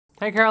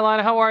Hey,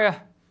 Carolina, how are you?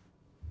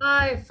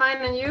 Hi, fine,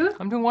 and you?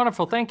 I'm doing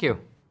wonderful, thank you.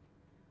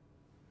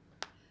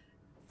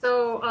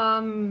 So,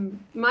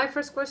 my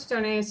first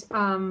question is,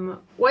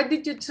 why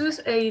did you choose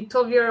a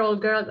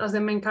 12-year-old girl as the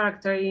main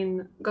character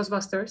in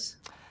Ghostbusters?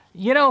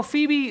 You know,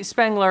 Phoebe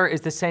Spengler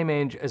is the same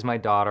age as my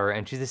daughter,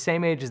 and she's the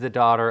same age as the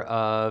daughter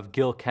of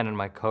Gil Kennan,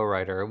 my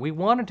co-writer. We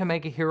wanted to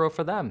make a hero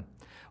for them.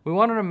 We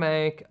wanted to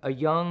make a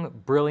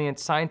young, brilliant,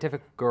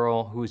 scientific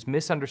girl who's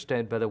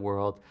misunderstood by the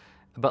world,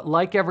 but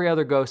like every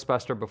other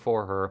Ghostbuster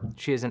before her,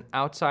 she is an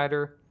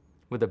outsider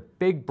with a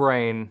big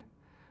brain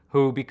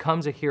who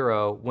becomes a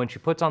hero when she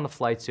puts on the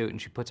flight suit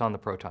and she puts on the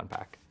proton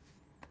pack.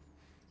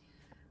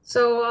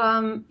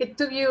 So, it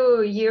took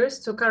you years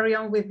to carry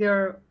on with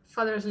your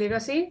father's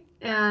legacy,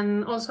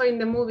 and also in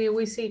the movie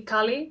we see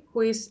Callie,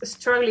 who is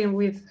struggling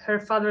with her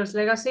father's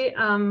legacy.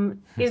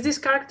 Is this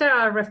character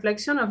a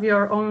reflection of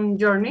your own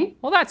journey?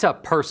 Well, that's a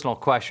personal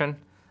question.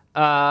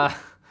 Uh,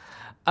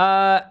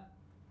 uh,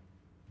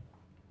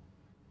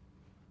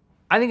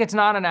 I think it's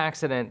not an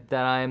accident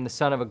that I am the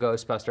son of a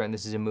Ghostbuster, and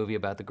this is a movie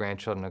about the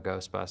grandchildren of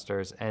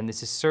Ghostbusters, and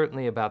this is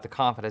certainly about the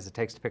confidence it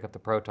takes to pick up the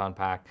proton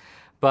pack.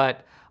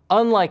 But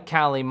unlike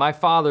Callie, my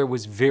father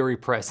was very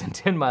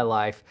present in my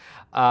life.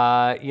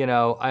 You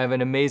know, I have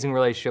an amazing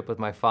relationship with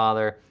my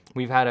father.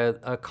 We've had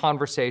a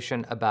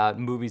conversation about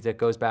movies that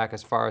goes back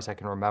as far as I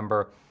can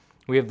remember.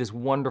 We have this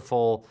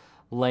wonderful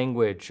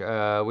language,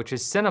 which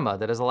is cinema,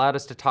 that has allowed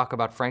us to talk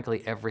about,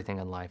 frankly, everything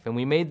in life. And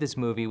we made this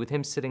movie with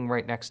him sitting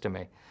right next to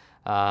me.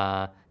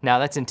 Now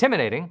that's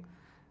intimidating.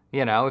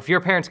 You know, if your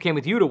parents came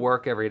with you to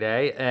work every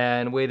day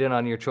and weighed in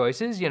on your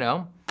choices, you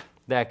know,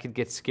 that could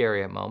get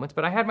scary at moments.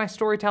 But I had my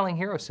storytelling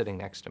hero sitting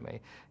next to me,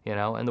 you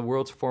know, and the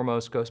world's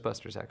foremost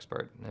Ghostbusters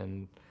expert.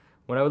 And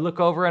when I would look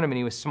over at him and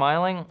he was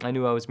smiling, I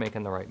knew I was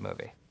making the right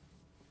movie.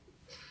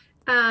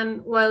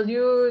 And while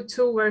you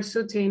two were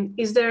shooting,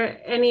 is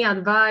there any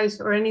advice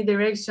or any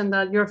direction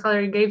that your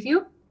father gave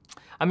you?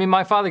 I mean,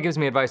 my father gives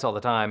me advice all the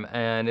time,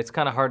 and it's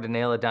kind of hard to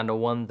nail it down to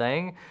one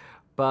thing.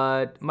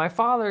 But my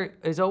father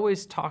is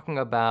always talking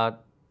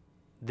about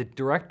the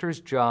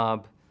director's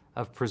job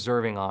of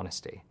preserving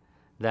honesty.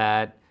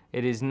 That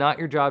it is not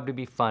your job to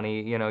be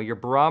funny. You know, your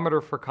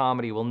barometer for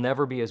comedy will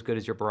never be as good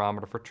as your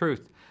barometer for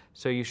truth.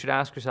 So you should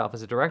ask yourself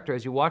as a director,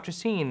 as you watch a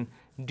scene,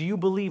 do you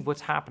believe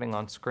what's happening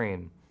on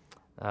screen?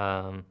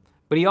 But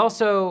he's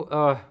also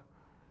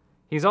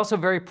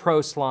very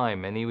pro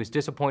slime, and he was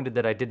disappointed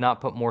that I did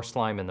not put more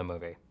slime in the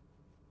movie.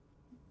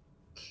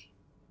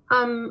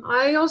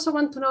 I also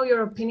want to know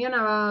your opinion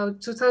about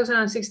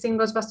 2016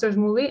 Ghostbusters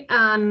movie,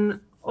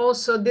 and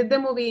also did the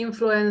movie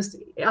influence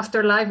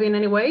Afterlife in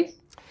any way?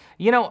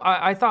 You know,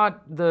 I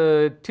thought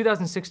the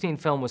 2016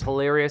 film was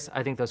hilarious.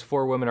 I think those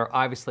four women are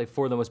obviously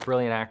four of the most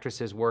brilliant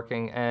actresses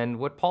working, and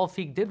what Paul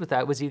Feig did with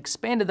that was he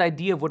expanded the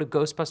idea of what a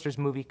Ghostbusters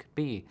movie could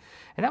be,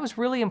 and that was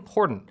really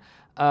important.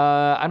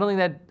 I don't think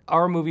that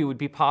our movie would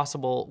be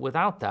possible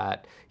without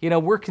that. You know,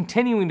 we're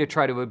continuing to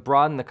try to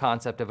broaden the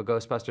concept of a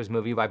Ghostbusters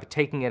movie by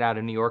taking it out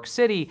of New York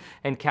City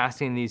and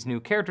casting these new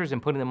characters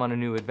and putting them on a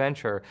new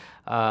adventure.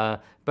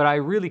 But I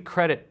really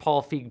credit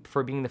Paul Feig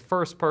for being the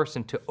first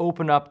person to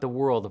open up the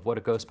world of what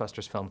a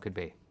Ghostbusters film could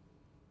be.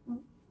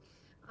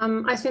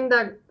 I think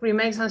that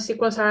remakes and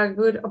sequels are a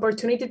good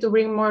opportunity to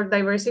bring more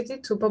diversity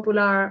to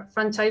popular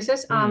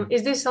franchises.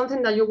 Is this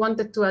something that you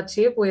wanted to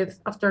achieve with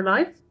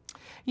Afterlife?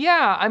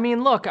 Yeah, I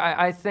mean, look,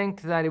 I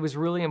think that it was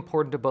really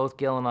important to both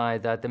Gil and I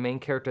that the main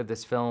character of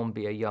this film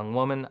be a young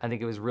woman. I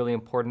think it was really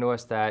important to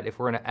us that if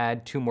we're going to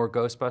add two more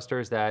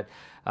Ghostbusters, that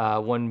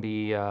one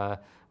be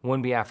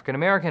African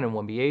American and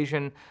one be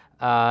Asian.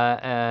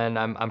 And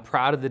I'm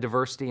proud of the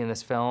diversity in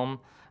this film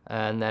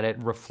and that it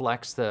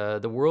reflects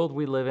the world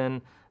we live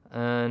in.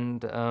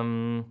 And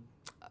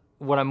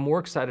what I'm more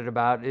excited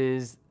about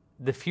is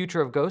the future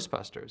of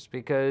Ghostbusters,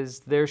 because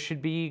there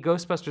should be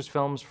Ghostbusters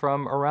films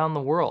from around the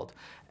world.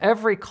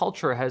 Every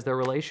culture has their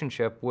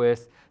relationship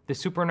with the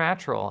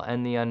supernatural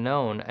and the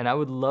unknown, and I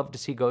would love to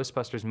see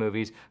Ghostbusters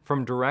movies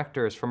from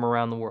directors from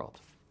around the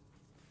world.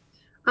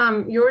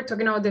 You were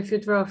talking about the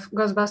future of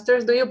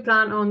Ghostbusters. Do you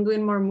plan on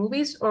doing more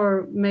movies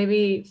or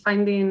maybe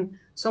finding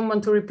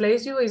someone to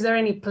replace you? Is there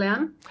any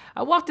plan?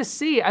 We'll have to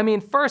see. I mean,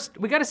 first,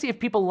 we got to see if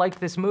people like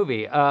this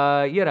movie.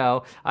 You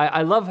know,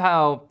 I love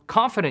how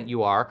confident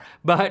you are,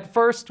 but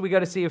first, we got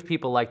to see if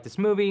people like this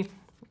movie,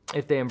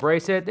 if they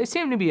embrace it. They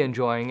seem to be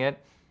enjoying it.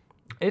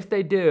 If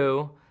they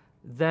do,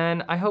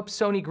 then I hope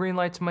Sony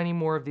greenlights many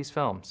more of these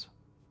films.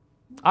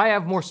 I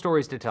have more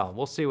stories to tell.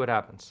 We'll see what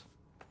happens.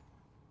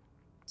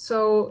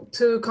 So,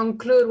 to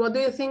conclude, what do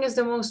you think is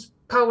the most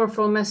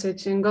powerful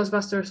message in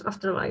Ghostbusters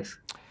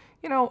Afterlife?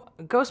 You know,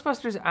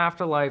 Ghostbusters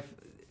Afterlife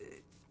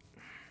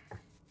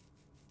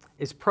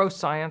is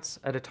pro-science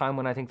at a time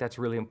when I think that's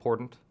really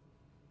important.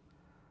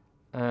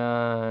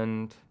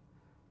 And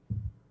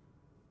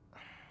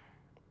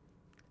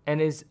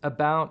is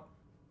about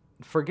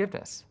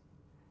forgiveness.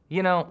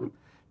 You know,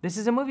 this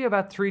is a movie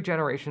about 3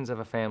 generations of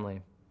a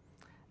family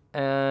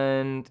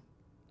and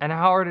how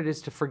hard it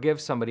is to forgive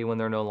somebody when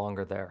they're no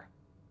longer there.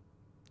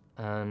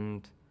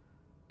 And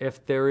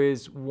if there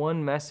is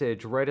one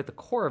message right at the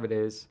core of it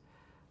is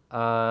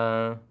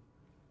how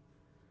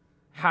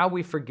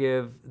we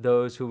forgive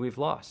those who we've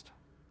lost.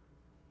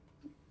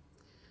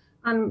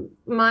 And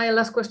my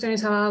last question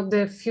is about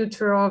the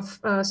future of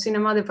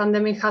cinema. The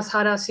pandemic has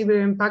had a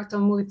severe impact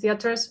on movie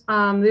theaters.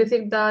 Do you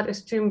think that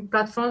streaming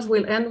platforms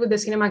will end with the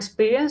cinema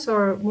experience,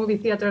 or movie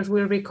theaters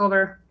will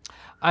recover?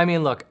 I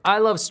mean, look, I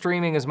love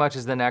streaming as much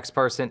as the next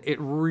person. It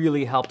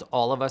really helped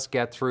all of us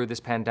get through this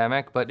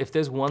pandemic. But if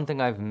there's one thing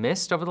I've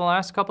missed over the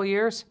last couple of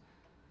years,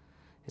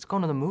 it's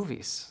going to the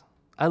movies.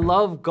 I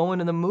love going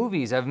to the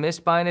movies. I've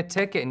missed buying a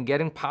ticket and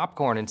getting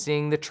popcorn and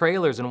seeing the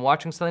trailers and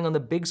watching something on the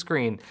big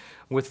screen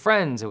with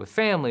friends, with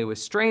family, with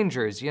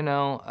strangers, you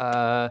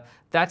know.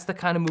 That's the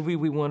kind of movie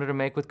we wanted to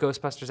make with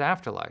Ghostbusters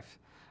Afterlife.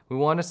 We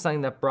wanted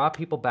something that brought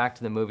people back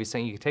to the movie,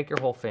 something you could take your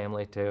whole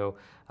family to,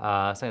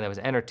 something that was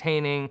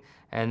entertaining,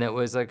 and that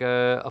was like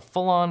a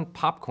full-on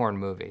popcorn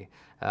movie.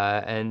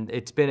 And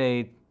it's been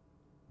a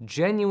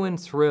genuine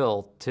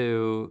thrill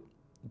to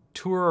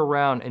tour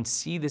around and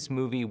see this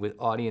movie with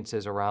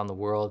audiences around the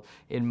world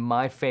in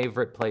my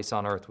favorite place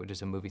on earth, which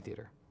is a movie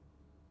theater.